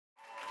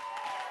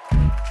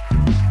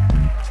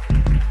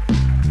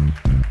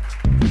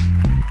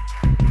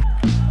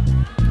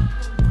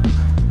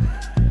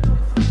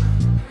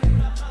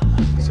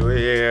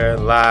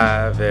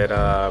live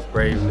at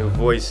Brave New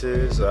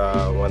Voices,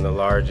 one of the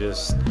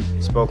largest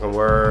spoken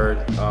word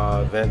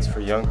events for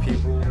young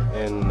people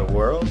in the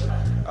world.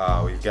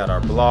 We've got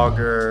our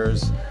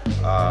bloggers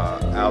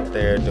out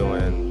there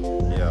doing,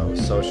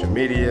 social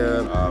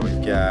media.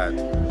 We've got,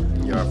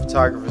 our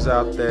photographers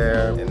out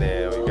there, and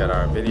then we've got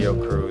our video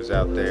crews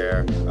out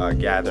there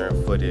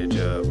gathering footage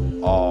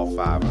of all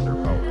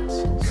 500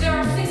 poets. There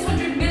are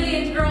 600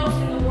 million girls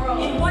in the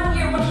world. In 1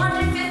 year,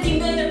 150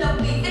 million of them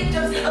will be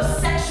victims of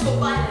sexual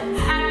violence.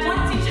 I had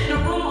one teacher in a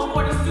room of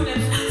 40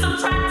 students.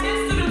 Subtract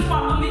 10 students who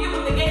are familiar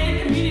with the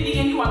gay community,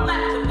 and you are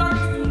left with 30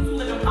 students who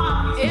live in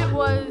poverty. It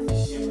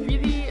was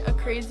really a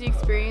crazy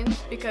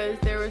experience because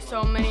there were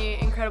so many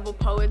incredible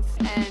poets,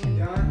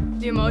 and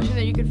the emotion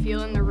that you could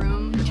feel in the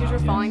room. Tears were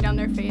falling down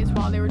their face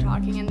while they were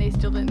talking, and they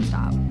still didn't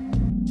stop.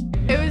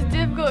 It was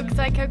difficult because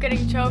I kept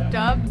getting choked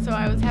up, so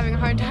I was having a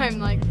hard time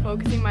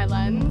focusing my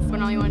lens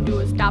when all you want to do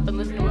was stop and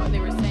listen to what they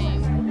were saying.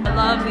 I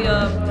love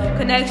the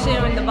connection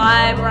and the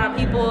vibe around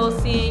people,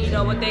 seeing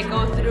what they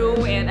go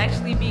through, and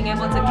actually being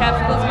able to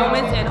capture those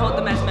moments and hold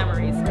them as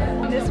memories.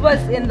 This was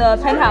in the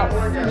penthouse,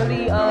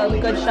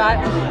 really good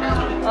shot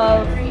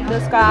of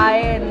the sky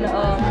and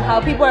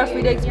how people are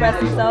free to express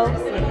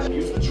themselves.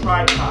 Use the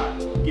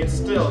tripod. Get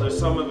still. There's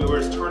some of it where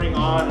it's turning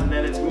on and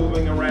then it's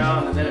moving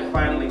around and then it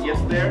finally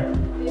gets there.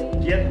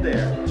 Get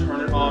there.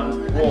 Turn it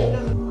on. Roll.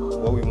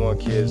 What we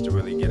want kids to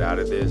really get out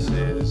of this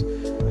is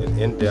an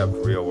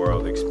in-depth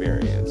real-world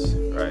experience,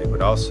 right?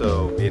 But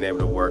also being able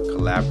to work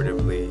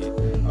collaboratively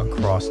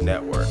across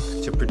networks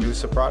to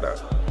produce a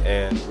product,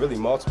 and really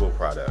multiple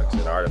products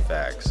and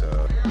artifacts.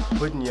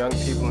 Putting young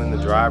people in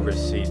the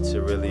driver's seat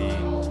to really,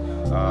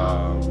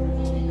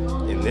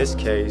 in this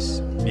case,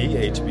 be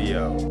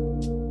HBO.